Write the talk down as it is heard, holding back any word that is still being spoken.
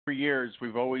for years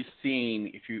we've always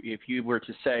seen, if you were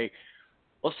to say,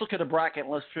 let's look at a bracket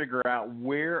and let's figure out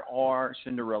where our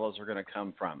Cinderellas are going to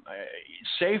come from.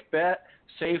 Safe bet,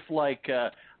 safe like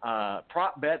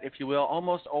prop bet, if you will.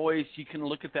 Almost always you can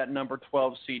look at that number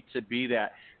 12 seed to be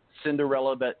that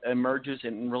Cinderella that emerges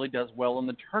and really does well in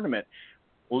the tournament.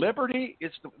 Liberty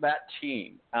is that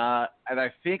team. And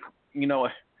I think,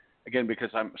 again, because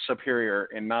I'm superior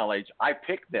in knowledge, I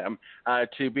picked them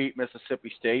to beat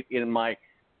Mississippi State in my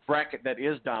bracket that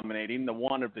is dominating, the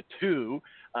one of the two.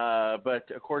 But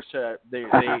of course, they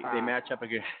match up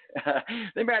against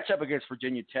they match up against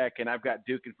Virginia Tech, and I've got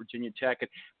Duke and Virginia Tech.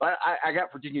 But I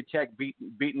got Virginia Tech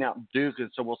beating out Duke, and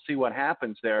so we'll see what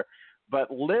happens there.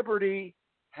 But Liberty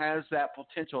has that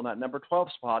potential in that number 12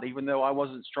 spot, even though I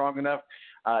wasn't strong enough,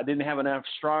 didn't have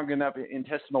strong enough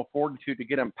intestinal fortitude to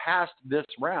get them past this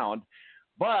round.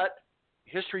 But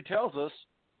history tells us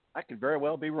I could very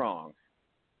well be wrong.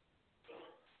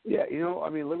 Yeah,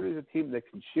 Liberty's a team that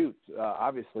can shoot,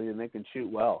 obviously, and they can shoot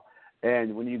well.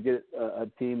 And when you get a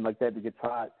team like that that gets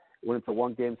hot, when it's a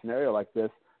one-game scenario like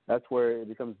this, that's where it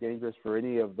becomes dangerous for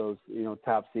any of those,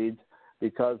 top seeds,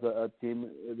 because a team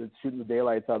that's shooting the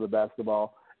daylights out of the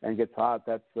basketball and gets hot,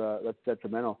 that's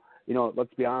detrimental.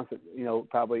 Let's be honest,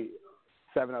 probably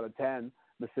 7 out of 10,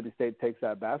 Mississippi State takes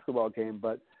that basketball game,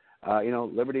 but,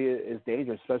 Liberty is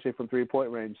dangerous, especially from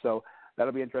three-point range. So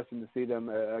that'll be interesting to see them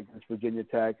against Virginia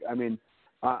Tech.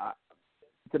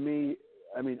 To me,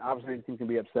 obviously the team can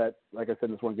be upset, like I said,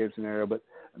 in this one-game scenario, but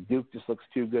Duke just looks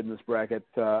too good in this bracket.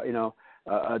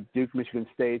 Duke, Michigan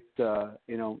State,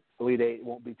 Elite Eight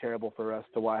won't be terrible for us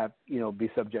to be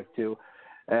subject to.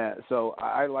 So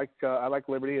I like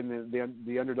Liberty, and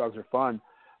the underdogs are fun.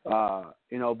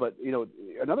 But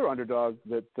another underdog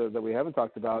that we haven't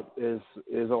talked about is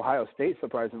Ohio State,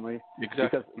 surprisingly.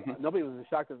 Exactly. Because nobody was as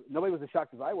shocked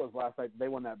as I was last night. They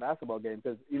won that basketball game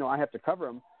because I have to cover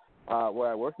them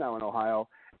where I work now in Ohio.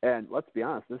 And let's be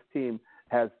honest, this team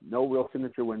has no real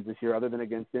signature wins this year other than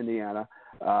against Indiana.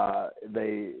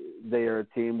 They are a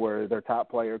team where their top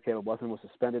player, Caleb Wesson, was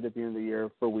suspended at the end of the year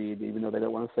for weed, even though they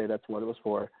don't want to say that's what it was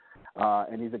for.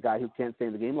 And he's a guy who can't stay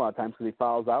in the game a lot of times because he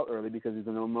fouls out early because he's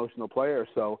an emotional player.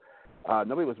 So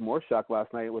nobody was more shocked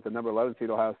last night with the number 11 seed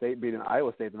Ohio State beating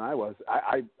Iowa State than I was.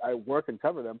 I work and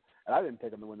cover them, and I didn't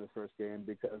pick them to win this first game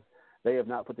because they have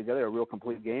not put together a real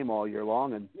complete game all year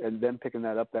long. And them picking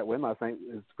that win last night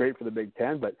is great for the Big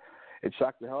Ten, but it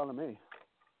shocked the hell out of me.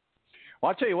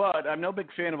 Well, I'll tell you what, I'm no big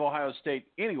fan of Ohio State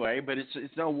anyway, but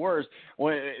it's no worse.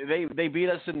 When they beat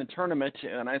us in the tournament,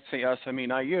 and I say us, I mean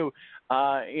IU,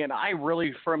 and I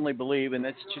really firmly believe, and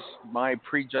that's just my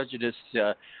prejudiced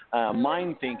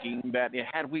mind thinking, that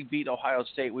had we beat Ohio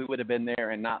State, we would have been there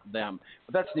and not them.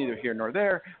 But that's neither here nor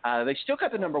there. They still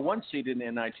got the number 1 seed in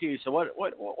the NIT, so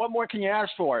what more can you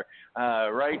ask for,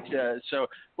 right? So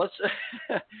let's.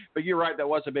 But you're right, that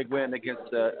was a big win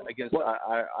against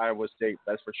Iowa State,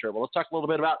 that's for sure. Well, let's talk a little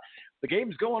bit about the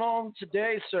games going on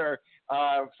today, sir.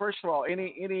 First of all,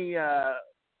 any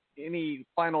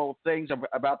final things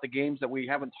about the games that we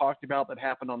haven't talked about that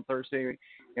happened on Thursday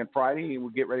and Friday, and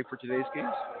we'll get ready for today's games?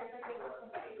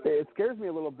 It scares me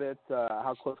a little bit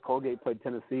how close Colgate played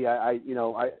Tennessee. I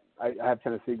have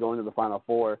Tennessee going to the Final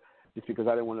Four just because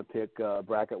I didn't want to pick a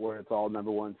bracket where it's all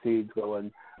number 1 seeds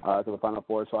going to the Final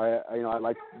Four. So I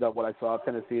like what I saw of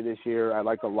Tennessee this year. I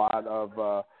liked a lot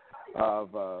of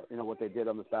what they did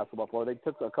on this basketball floor. They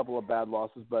took a couple of bad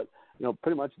losses, but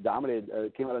pretty much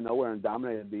dominated, came out of nowhere and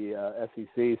dominated the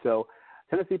SEC. So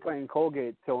Tennessee playing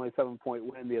Colgate to only a 7-point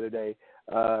win the other day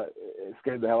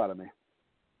scared the hell out of me.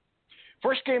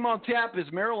 First game on tap is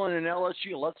Maryland and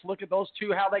LSU. Let's look at those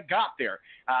two, how they got there.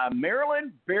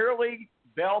 Maryland barely,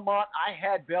 Belmont. I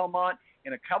had Belmont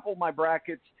in a couple of my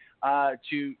brackets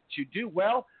to do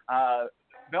well.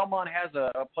 Belmont has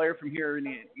a player from here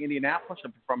in Indianapolis,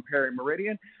 from Perry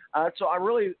Meridian. So I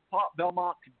really thought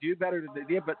Belmont could do better than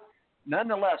they did. But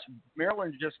nonetheless,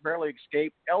 Maryland just barely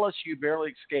escaped. LSU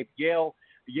barely escaped Yale.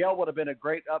 Yale would have been a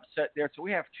great upset there. So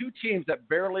we have two teams that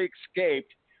barely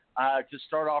escaped to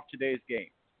start off today's game.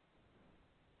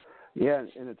 Yeah,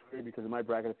 and it's weird because in my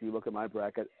bracket, if you look at my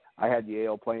bracket, I had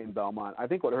Yale playing Belmont. I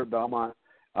think what hurt Belmont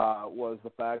was the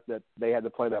fact that they had to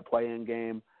play that play-in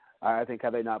game. I think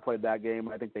had they not played that game,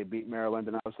 I think they beat Maryland.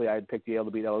 And obviously I had picked Yale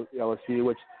to beat LSU,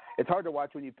 which it's hard to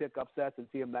watch when you pick upsets and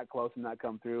see them that close and not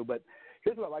come through. But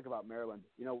here's what I like about Maryland.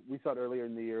 We saw it earlier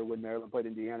in the year when Maryland played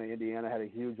Indiana. Indiana had a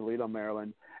huge lead on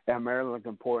Maryland, and Maryland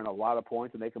can pour in a lot of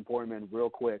points, and they can pour them in real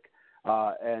quick.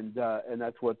 And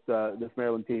that's what this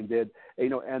Maryland team did.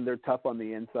 And they're tough on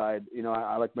the inside.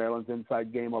 I like Maryland's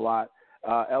inside game a lot.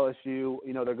 LSU,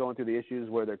 they're going through the issues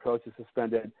where their coach is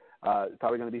suspended.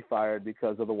 probably going to be fired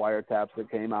because of the wiretaps that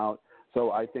came out.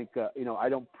 So I think I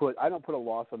don't put a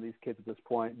loss on these kids at this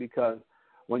point, because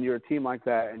when you're a team like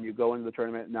that and you go into the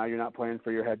tournament, now you're not playing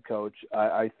for your head coach.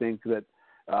 I think that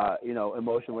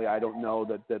emotionally, I don't know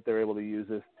that they're able to use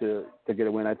this to get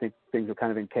a win. I think things are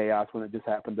kind of in chaos when it just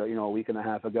happened a week and a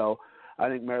half ago. I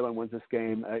think Maryland wins this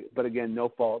game, but again, no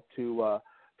fault to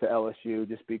LSU,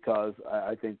 just because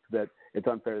I think that it's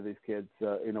unfair to these kids,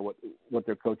 what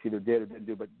their coach either did or didn't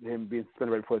do, but him being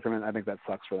suspended right before the tournament, I think that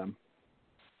sucks for them.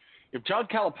 If John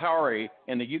Calipari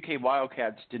and the UK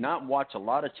Wildcats did not watch a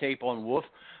lot of tape on Wolf,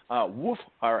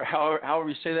 or however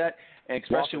you say that, and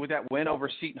especially with that win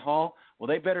over Seton Hall, well,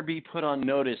 they better be put on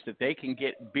notice that they can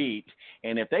get beat.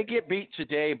 And if they get beat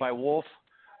today by Wolf,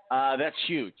 that's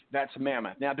huge. That's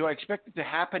mammoth. Now, do I expect it to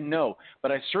happen? No.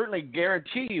 But I certainly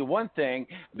guarantee you one thing,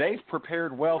 they've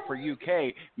prepared well for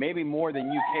UK, maybe more than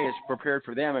UK has prepared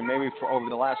for them, and maybe for over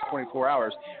the last 24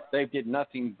 hours, they did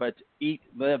nothing but eat,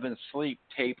 live, and sleep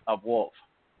tape of Wolf.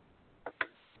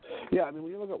 Yeah, I mean,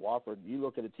 when you look at Wofford, you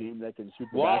look at a team that can shoot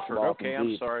the Wofford, basketball. okay,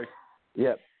 I'm sorry.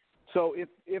 Yeah. So if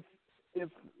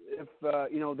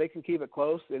they can keep it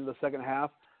close in the second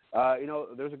half,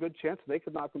 there's a good chance they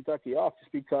could knock Kentucky off,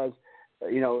 just because,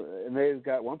 and they've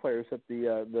got one player who set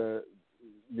the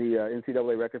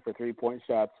NCAA record for 3-point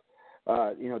shots,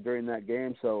 during that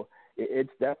game. So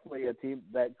it's definitely a team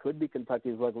that could be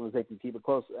Kentucky's as long as they can keep it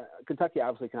close. Kentucky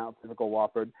obviously can out-physical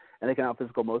Wofford, and they can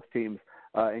out-physical most teams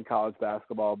in college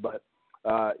basketball, but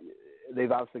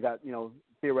they've obviously got,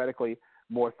 theoretically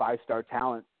more five-star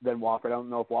talent than Wofford. I don't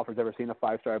know if Wofford's ever seen a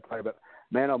five-star player, but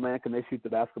man, oh man, can they shoot the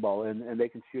basketball, and they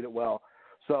can shoot it well.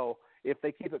 So if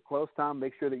they keep it close, Tom,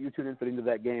 make sure that you tune into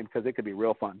that game, because it could be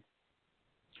real fun.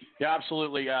 Yeah,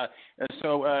 absolutely.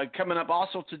 So coming up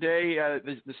also today,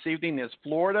 this evening, is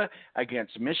Florida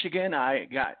against Michigan. I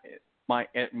got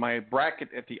my bracket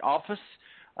at the office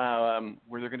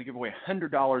where they're going to give away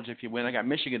 $100 if you win. I got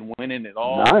Michigan winning it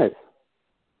all. Nice.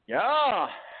 Yeah.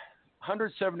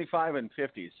 175 and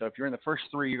 50. So if you're in the first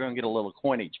three, you're going to get a little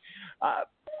coinage.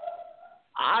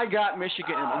 I got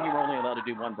Michigan, and you were only allowed to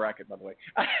do one bracket, by the way.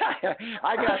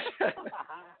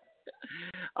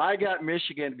 I got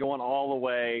Michigan going all the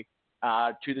way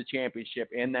to the championship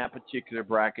in that particular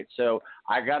bracket. So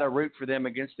I got to root for them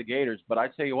against the Gators. But I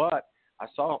tell you what, I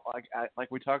saw, like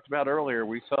we talked about earlier,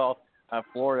 we saw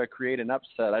Florida create an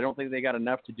upset. I don't think they got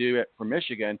enough to do it for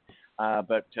Michigan,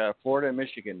 but Florida and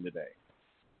Michigan today.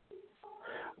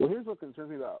 Well, here's what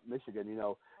concerns me about Michigan.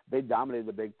 They dominated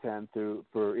the Big Ten for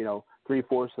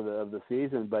 3/4 of the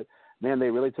season, but man,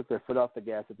 they really took their foot off the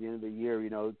gas at the end of the year.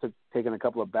 Taking a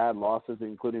couple of bad losses,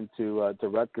 including to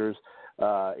Rutgers.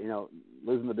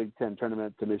 Losing the Big Ten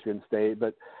tournament to Michigan State,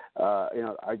 but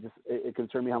it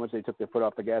concerned me how much they took their foot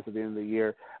off the gas at the end of the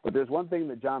year. But there's one thing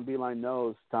that John Beilein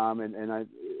knows, Tom, and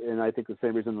I think the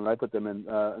same reason that I put them in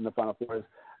the Final Four is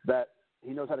that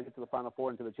he knows how to get to the Final Four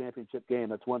and to the championship game.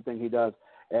 That's one thing he does,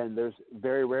 and there's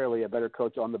very rarely a better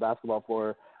coach on the basketball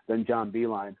floor than John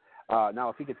Beilein. Now,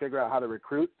 if he could figure out how to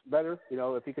recruit better,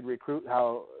 if he could recruit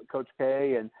how Coach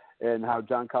K and how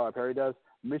John Calipari does,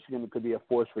 Michigan could be a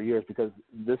force for years, because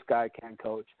this guy can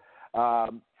coach.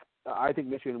 I think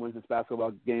Michigan wins this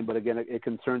basketball game, but again, it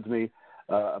concerns me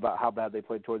about how bad they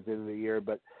played towards the end of the year.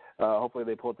 But hopefully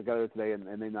they pull it together today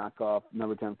and they knock off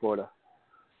number 10 Florida.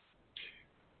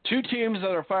 Two teams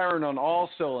that are firing on all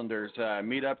cylinders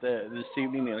meet up this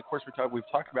evening, and of course we've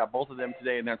talked about both of them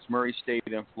today, and that's Murray State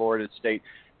and Florida State.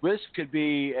 This could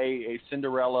be a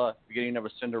Cinderella, beginning of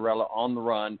a Cinderella on the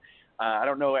run. I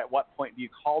don't know at what point do you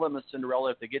call them a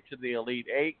Cinderella, if they get to the Elite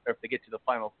Eight or if they get to the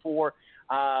Final Four.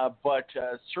 But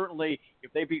certainly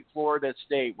if they beat Florida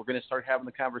State, we're going to start having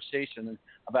the conversation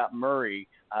about Murray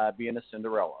being a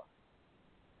Cinderella.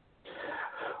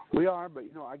 We are, but,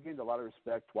 I gained a lot of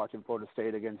respect watching Florida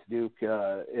State against Duke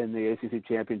in the ACC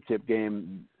championship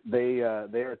game.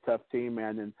 They're a tough team,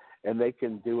 man, and they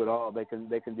can do it all. They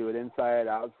can do it inside,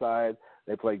 outside.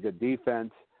 They play good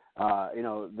defense.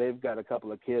 They've got a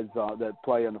couple of kids that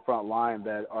play on the front line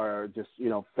that are just,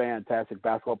 fantastic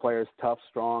basketball players, tough,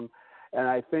 strong. And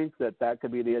I think that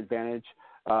could be the advantage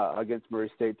against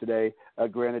Murray State today.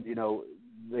 Granted,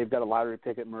 they've got a lottery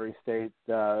pick at Murray State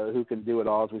who can do it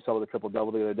all, as we saw with the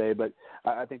triple-double the other day. But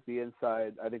I think the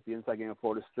inside game of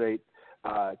Florida State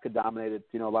could dominate it.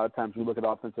 A lot of times we look at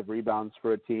offensive rebounds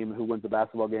for a team who wins a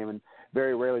basketball game, and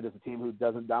very rarely does a team who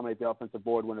doesn't dominate the offensive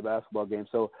board win a basketball game.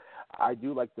 So I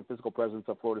do like the physical presence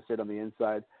of Florida State on the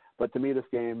inside. But to me, this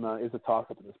game is a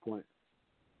toss-up at this point.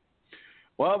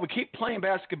 Well, we keep playing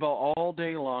basketball all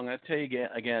day long. I tell you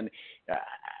again,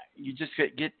 you just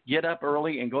get up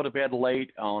early and go to bed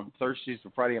late on Thursdays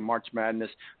and Friday in March Madness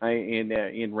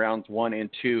in rounds 1 and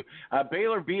 2.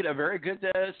 Baylor beat a very good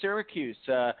Syracuse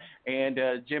and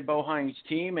Jim Boeheim's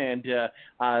team, and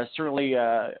certainly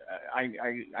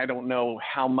I don't know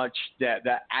how much that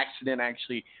accident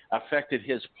actually affected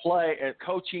his play,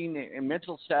 coaching, and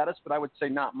mental status, but I would say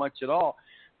not much at all.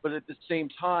 But at the same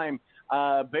time,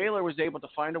 Baylor was able to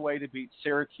find a way to beat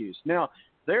Syracuse. Now,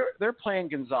 they're playing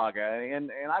Gonzaga,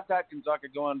 and I've got Gonzaga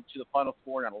going to the Final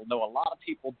Four, and I know a lot of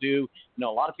people do. A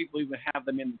lot of people even have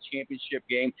them in the championship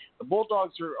game. The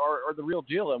Bulldogs are the real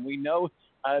deal, and we know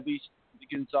the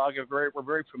Gonzaga. We're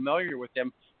very familiar with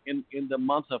them in the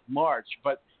month of March.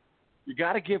 But you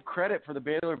got to give credit for the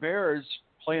Baylor Bears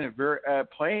playing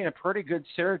a pretty good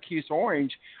Syracuse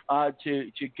Orange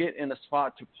to get in a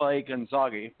spot to play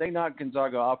Gonzaga. If they knock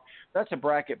Gonzaga off, that's a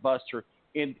bracket buster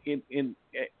in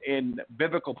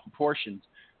biblical proportions.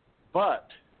 But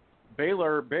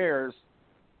Baylor Bears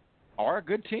are a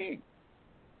good team.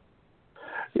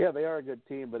 Yeah, they are a good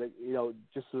team, but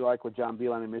just like with John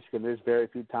Beilein in Michigan, there's very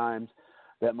few times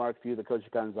that Marquis, the coach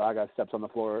of Gonzaga, steps on the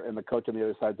floor and the coach on the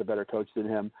other side is a better coach than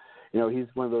him. He's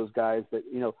one of those guys that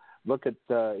look at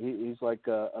he's like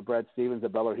a Brad Stevens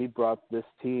at Baylor. He brought this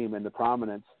team into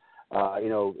prominence.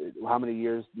 How many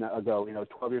years ago?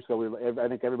 12 years ago, I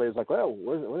think everybody was like, "Well,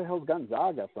 where the hell's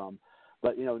Gonzaga from?"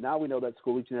 But now we know that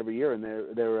school each and every year, and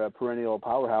they're a perennial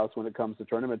powerhouse when it comes to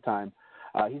tournament time.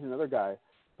 He's another guy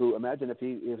who, imagine if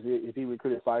he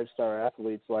recruited 5-star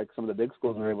athletes like some of the big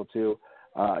schools are able to,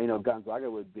 Gonzaga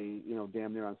would be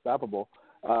damn near unstoppable.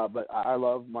 But I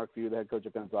love Mark Few, the head coach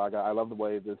of Gonzaga. I love the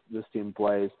way this team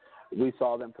plays. We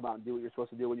saw them come out and do what you're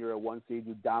supposed to do when you're a 1 seed.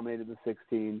 You dominated the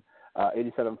 16,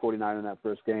 87-49 in that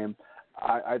first game.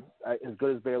 I as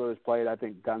good as Baylor has played, I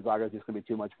think Gonzaga is just going to be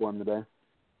too much for him today.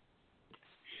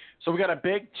 So we got a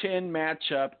Big Ten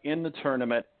matchup in the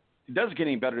tournament. It doesn't get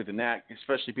any better than that,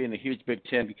 especially being a huge Big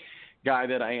Ten guy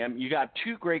that I am. You got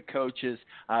two great coaches,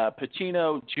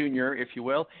 Pitino Jr., if you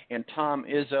will, and Tom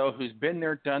Izzo, who's been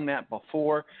there, done that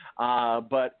before.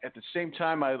 But at the same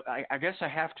time, I guess I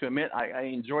have to admit, I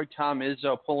enjoyed Tom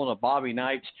Izzo pulling a Bobby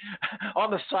Knight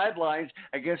on the sidelines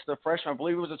against the freshman. I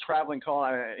believe it was a traveling call,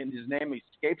 and his name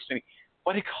escapes me.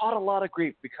 But he caught a lot of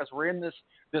grief because we're in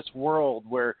this world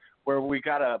where we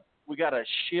gotta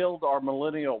shield our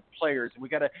millennial players.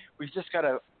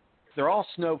 They're all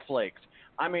snowflakes.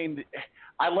 I mean,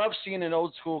 I love seeing an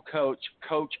old school coach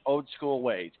old school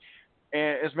ways.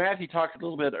 And as Matthew talked a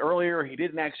little bit earlier, he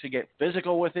didn't actually get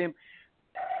physical with him,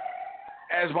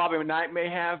 as Bobby Knight may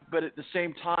have, but at the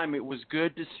same time, it was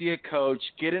good to see a coach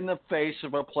get in the face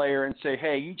of a player and say,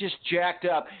 hey, you just jacked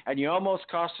up and you almost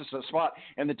cost us a spot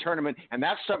in the tournament, and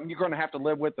that's something you're going to have to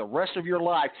live with the rest of your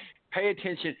life. Pay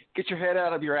attention, get your head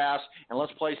out of your ass, and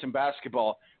let's play some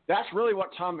basketball. That's really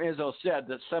what Tom Izzo said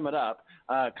to sum it up,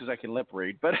 because I can lip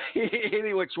read. But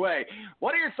any which way,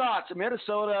 what are your thoughts?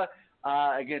 Minnesota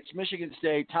against Michigan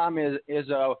State, Tom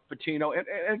Izzo, Pitino.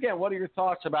 And again, what are your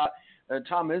thoughts about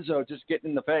Tom Izzo just getting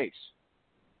in the face?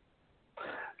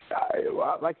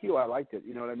 Like you, I liked it.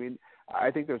 You know what I mean?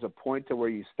 I think there's a point to where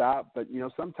you stop, but,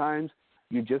 sometimes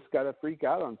you just got to freak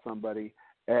out on somebody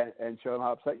and show them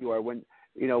how upset you are. When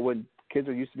kids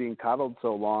are used to being coddled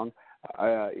so long,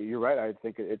 you're right. I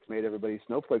think it's made everybody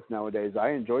snowflakes nowadays. I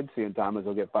enjoyed seeing Tom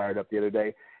Izzo get fired up the other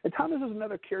day. And Tom Izzo is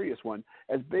another curious one.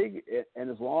 As big and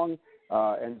as long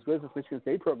and as good as this Michigan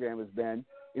State program has been,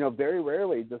 very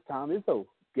rarely does Tom Izzo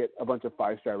get a bunch of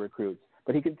 5-star recruits.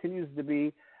 But he continues to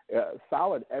be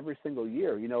solid every single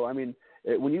year.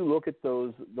 When you look at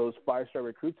those 5-star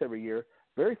recruits every year,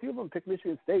 very few of them pick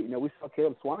Michigan State. We saw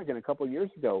Caleb Swanigan a couple of years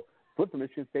ago flip from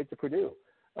Michigan State to Purdue.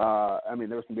 There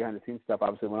was some behind-the-scenes stuff,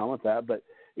 obviously, went on with that. But,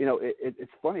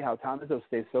 it's funny how Tom Izzo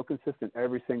stays so consistent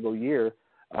every single year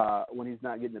when he's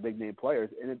not getting the big-name players.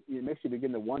 And it makes you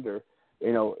begin to wonder,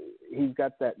 he's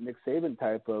got that Nick Saban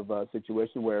type of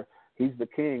situation where he's the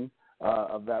king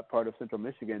of that part of Central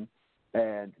Michigan,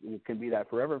 and he can be that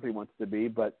forever if he wants to be.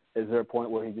 But is there a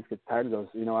point where he just gets tired and goes,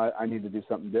 I need to do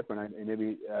something different, and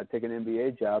maybe take an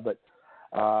NBA job? But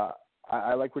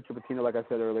I like Richard Pitino, like I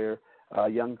said earlier.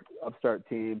 Young upstart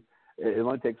team. It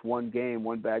only takes one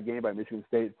bad game by Michigan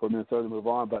State for Minnesota to move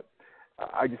on. But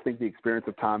I just think the experience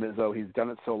of Tom Izzo, he's done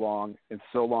it so long and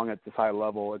so long at this high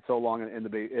level and so long in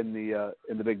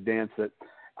the big dance that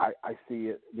I see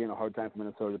it being a hard time for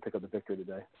Minnesota to pick up the victory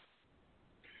today.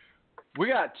 We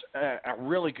got a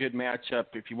really good matchup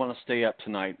if you want to stay up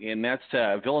tonight, and that's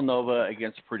Villanova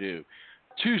against Purdue.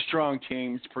 Two strong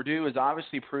teams. Purdue has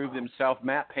obviously proved himself.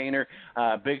 Matt Painter,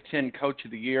 Big Ten Coach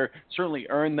of the Year, certainly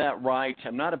earned that right.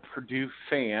 I'm not a Purdue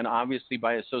fan, obviously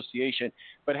by association,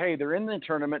 but hey, they're in the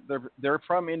tournament. They're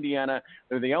from Indiana.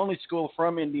 They're the only school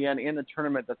from Indiana in the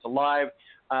tournament that's alive,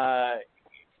 that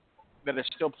is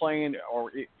still playing,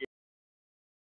 or